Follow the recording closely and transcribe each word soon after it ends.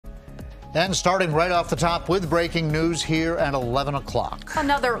And starting right off the top with breaking news here at 11 o'clock.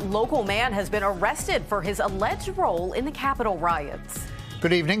 Another local man has been arrested for his alleged role in the Capitol riots.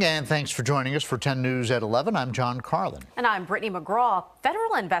 Good evening, and thanks for joining us for 10 News at 11. I'm John Carlin. And I'm Brittany McGraw.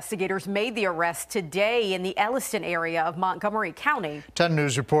 Federal investigators made the arrest today in the Elliston area of Montgomery County. 10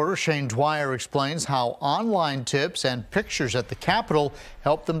 News reporter Shane Dwyer explains how online tips and pictures at the Capitol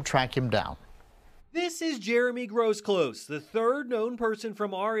helped them track him down. This is Jeremy Grosclose, the third known person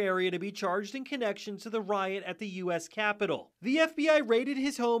from our area to be charged in connection to the riot at the U.S. Capitol. The FBI raided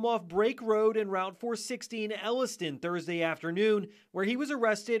his home off Brake Road and Route 460 in Elliston Thursday afternoon, where he was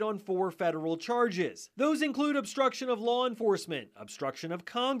arrested on 4 federal charges. Those include obstruction of law enforcement, obstruction of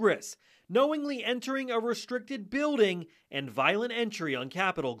Congress, knowingly entering a restricted building, and violent entry on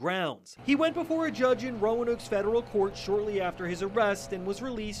Capitol grounds. He went before a judge in Roanoke's federal court shortly after his arrest and was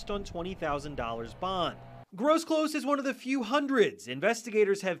released on $20,000 bond. Grosclose is one of the few hundreds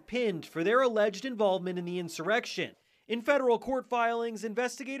investigators have pinned for their alleged involvement in the insurrection. In federal court filings,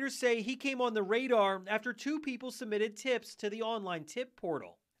 investigators say he came on the radar after 2 people submitted tips to the online tip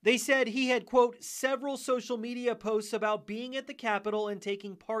portal. They said he had, quote, several social media posts about being at the Capitol and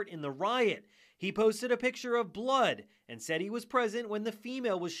taking part in the riot. He posted a picture of blood and said he was present when the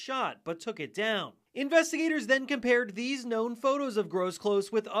female was shot, but took it down. Investigators then compared these known photos of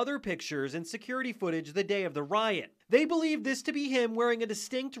Grosclose with other pictures and security footage the day of the riot. They believe this to be him wearing a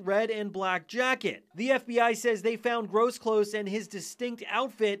distinct red and black jacket. The FBI says they found Grosclose and his distinct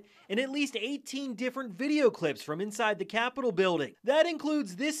outfit in at least 18 different video clips from inside the Capitol building. That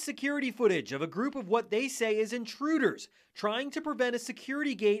includes this security footage of a group of what they say is intruders trying to prevent a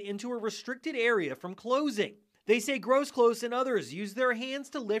security gate into a restricted area from closing. They say Grosclose and others used their hands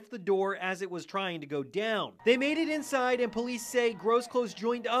to lift the door as it was trying to go down. They made it inside, and police say Grosclose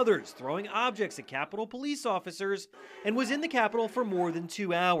joined others, throwing objects at Capitol police officers, and was in the Capitol for more than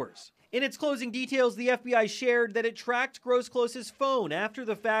 2 hours. In its closing details, the FBI shared that it tracked Grosclose's phone after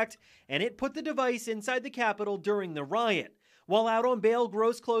the fact, and it put the device inside the Capitol during the riot. While out on bail,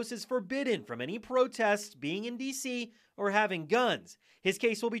 Grosclose is forbidden from any protests, being in D.C., or having guns. His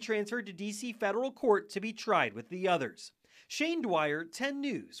case will be transferred to D.C. federal court to be tried with the others. Shane Dwyer, 10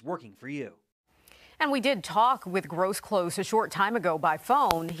 News, working for you. And we did talk with Grosclose a short time ago by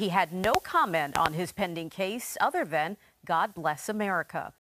phone. He had no comment on his pending case other than God bless America.